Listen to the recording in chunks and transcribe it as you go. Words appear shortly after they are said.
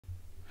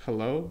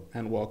Hello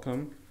and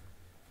welcome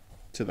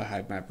to the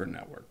Hivemapper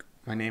Network.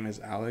 My name is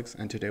Alex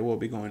and today we'll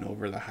be going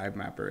over the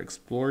Hivemapper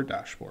Explorer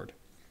dashboard.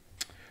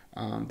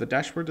 The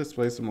dashboard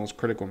displays the most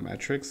critical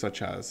metrics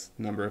such as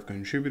number of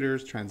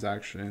contributors,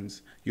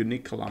 transactions,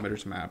 unique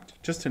kilometers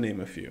mapped, just to name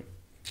a few.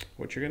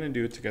 What you're going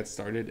to do to get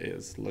started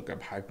is look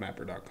up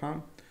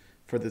hivemapper.com.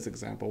 For this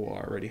example, we'll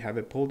already have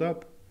it pulled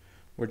up.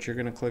 What you're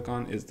going to click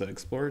on is the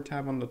Explorer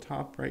tab on the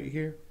top right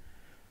here.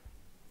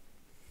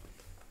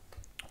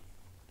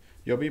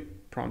 You'll be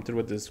prompted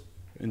with this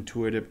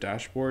intuitive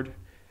dashboard.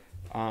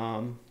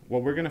 What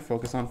we're going to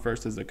focus on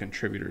first is the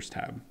contributors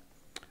tab.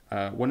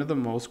 One of the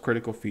most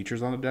critical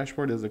features on the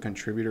dashboard is the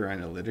contributor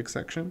analytics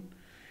section.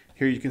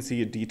 Here you can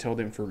see detailed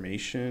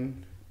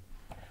information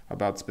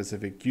about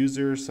specific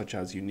users, such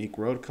as unique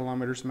road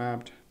kilometers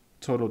mapped,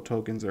 total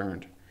tokens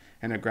earned,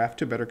 and a graph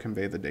to better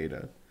convey the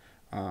data.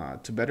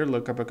 To better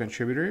look up a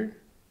contributor,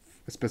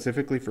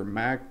 specifically for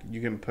Mac,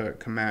 you can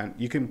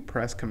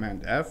press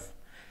Command F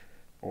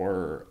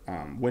or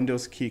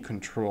Windows key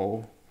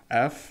Control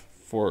F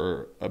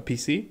for a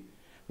PC,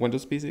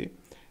 Windows PC.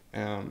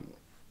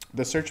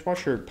 The search bar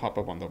should pop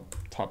up on the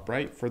top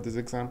right. For this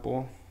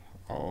example,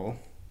 I'll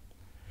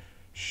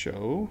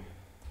show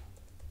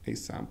a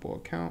sample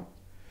account.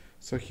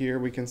 So here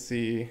we can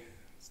see,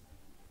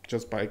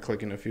 just by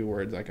clicking a few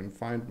words, I can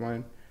find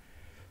mine.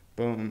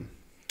 Boom,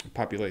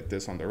 populate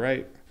this on the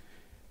right.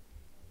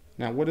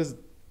 Now, what does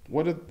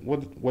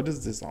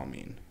this all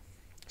mean?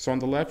 So on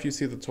the left, you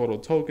see the total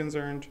tokens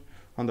earned.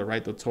 On the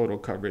right, the total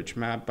coverage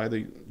mapped by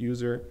the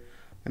user.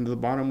 And at the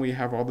bottom, we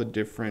have all the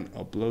different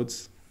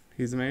uploads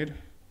he's made.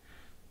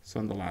 So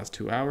in the last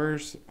 2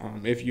 hours,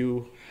 if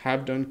you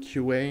have done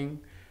QAing,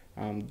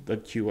 the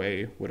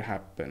QA would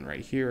happen right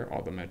here,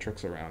 all the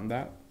metrics around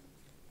that.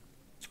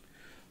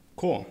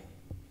 Cool.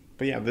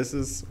 But yeah, this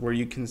is where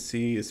you can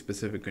see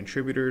specific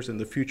contributors. In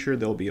the future,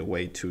 there'll be a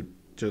way to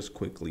just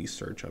quickly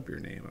search up your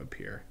name up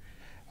here.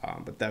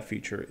 But that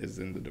feature is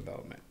in the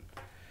development.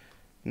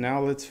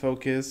 Now let's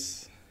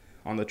focus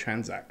on the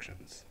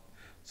transactions.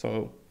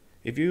 So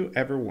if you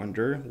ever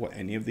wonder what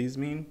any of these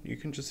mean, you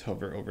can just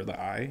hover over the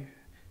I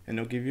and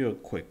it'll give you a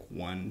quick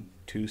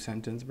 1-2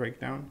 sentence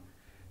breakdown.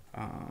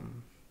 But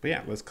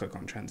yeah, let's click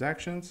on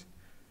transactions.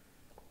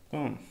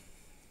 Boom.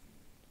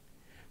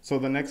 So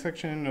the next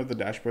section of the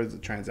dashboard is the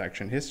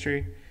transaction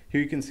history.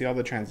 Here you can see all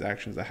the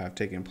transactions that have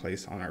taken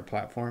place on our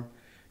platform.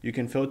 You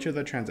can filter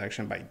the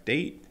transaction by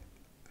date,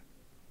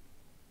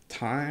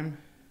 time,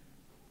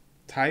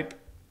 type,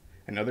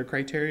 and other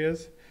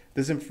criterias.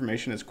 This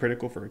information is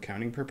critical for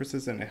accounting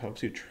purposes and it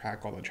helps you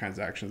track all the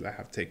transactions that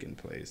have taken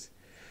place.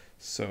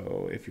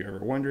 So if you're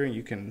ever wondering,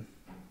 you can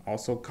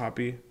also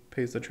copy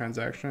paste the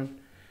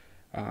transaction.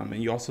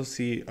 And you also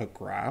see a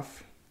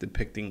graph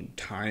depicting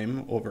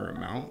time over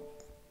amount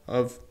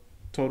of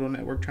total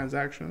network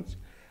transactions.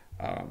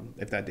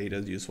 If that data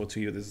is useful to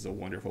you, this is a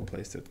wonderful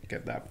place to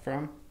get that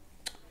from.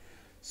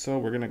 So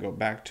we're going to go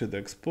back to the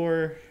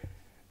Explorer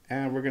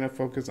and we're going to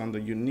focus on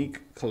the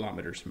unique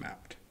kilometers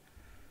mapped.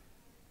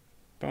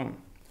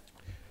 Boom.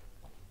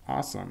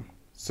 Awesome.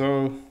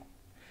 So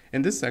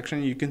in this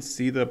section, you can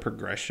see the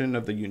progression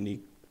of the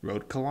unique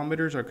road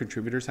kilometers our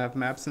contributors have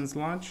mapped since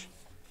launch.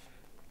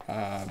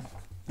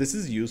 This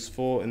is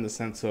useful in the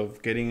sense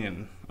of getting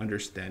an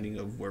understanding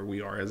of where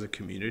we are as a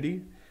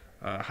community.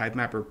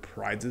 Hivemapper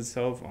prides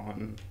itself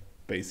on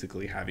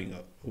basically having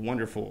a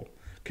wonderful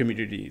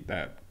community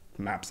that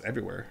maps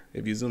everywhere.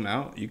 If you zoom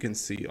out, you can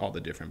see all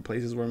the different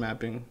places we're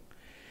mapping.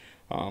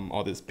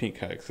 All these pink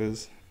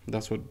hexes,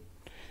 that's what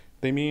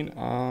they mean.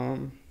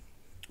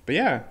 But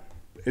yeah,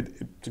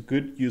 it's a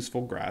good,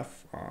 useful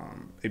graph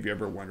if you're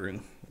ever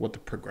wondering what the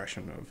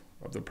progression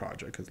of the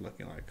project is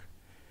looking like.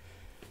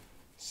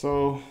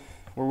 So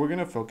what we're going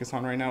to focus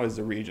on right now is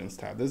the regions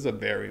tab. This is a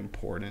very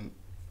important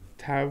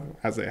tab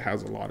as it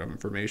has a lot of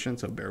information,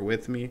 so bear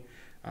with me.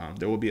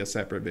 There will be a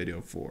separate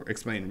video for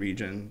explaining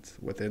regions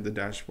within the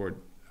dashboard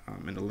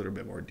in a little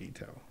bit more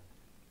detail.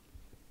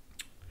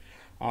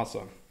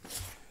 Awesome.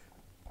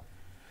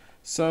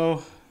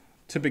 So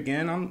to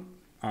begin on,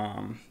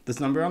 this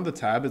number on the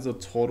tab is a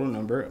total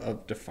number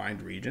of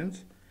defined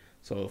regions.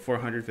 So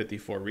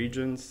 454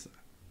 regions,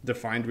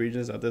 defined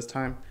regions at this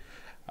time.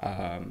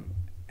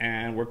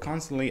 And we're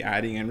constantly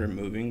adding and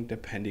removing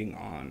depending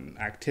on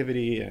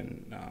activity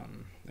and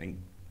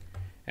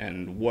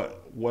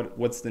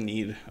what's the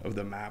need of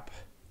the map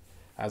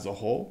as a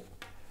whole.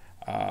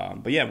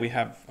 But yeah, we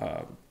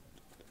have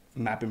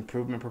map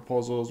improvement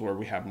proposals where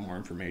we have more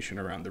information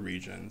around the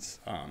regions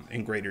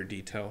in greater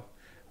detail.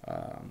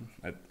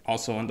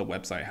 Also on the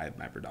website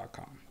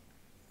hivemapper.com.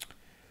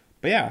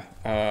 But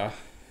yeah,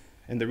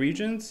 in the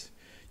regions,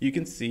 you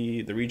can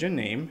see the region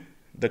name,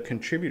 the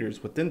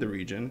contributors within the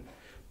region,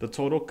 the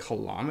total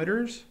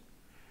kilometers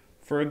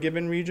for a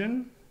given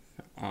region,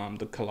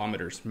 the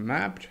kilometers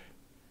mapped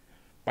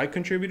by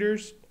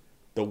contributors,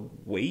 the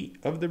weight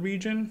of the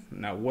region.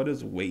 Now, what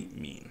does weight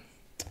mean?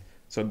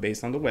 So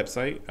based on the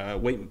website,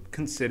 weight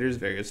considers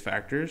various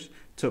factors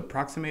to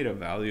approximate a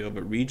value of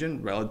a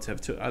region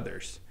relative to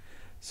others.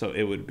 So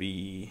it would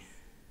be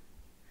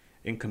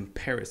in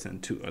comparison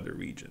to other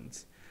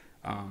regions.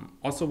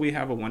 Also, we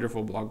have a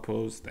wonderful blog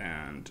post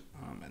and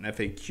an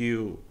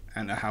FAQ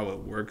and a how it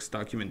works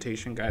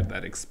documentation guide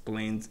that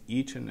explains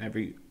each and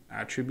every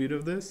attribute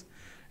of this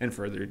in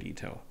further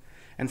detail.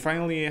 And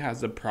finally, it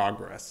has the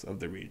progress of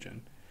the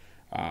region.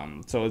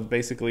 So it's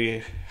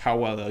basically how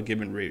well a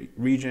given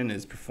region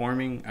is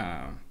performing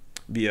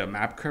via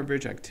map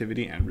coverage,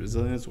 activity, and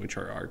resilience, which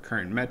are our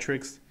current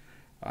metrics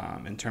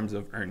in terms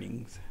of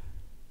earnings.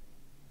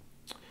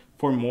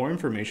 For more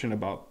information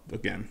about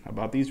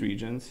these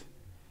regions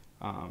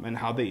and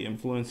how they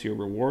influence your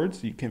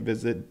rewards, you can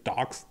visit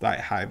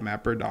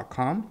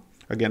docs.hivemapper.com.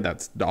 Again,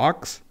 that's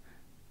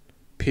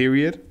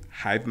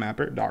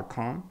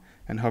docs.hivemapper.com,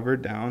 and hover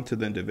down to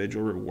the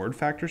individual reward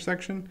factor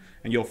section,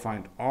 and you'll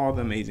find all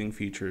the amazing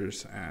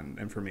features and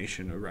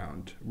information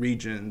around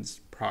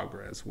regions,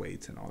 progress,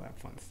 weights, and all that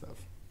fun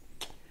stuff.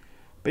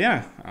 But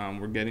yeah,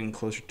 we're getting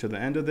closer to the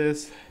end of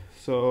this,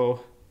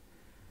 so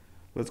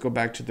let's go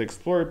back to the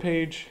Explorer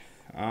page.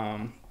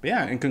 But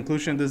yeah, in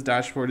conclusion, this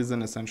dashboard is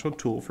an essential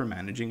tool for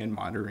managing and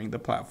monitoring the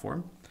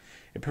platform.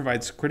 It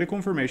provides critical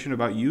information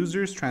about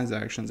users,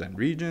 transactions, and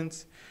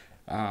regions.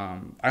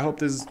 I hope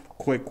this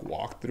quick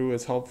walkthrough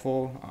is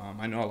helpful.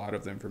 I know a lot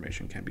of the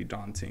information can be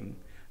daunting,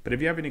 but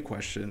if you have any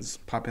questions,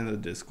 pop into the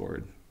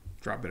Discord,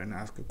 drop it and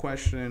ask a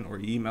question, or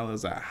email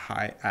us at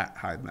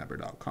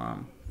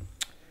hi@hivemapper.com.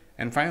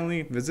 And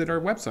finally, visit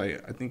our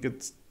website. I think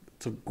it's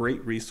a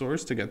great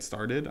resource to get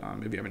started.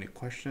 If you have any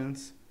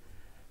questions,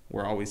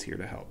 we're always here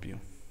to help you.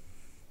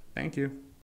 Thank you.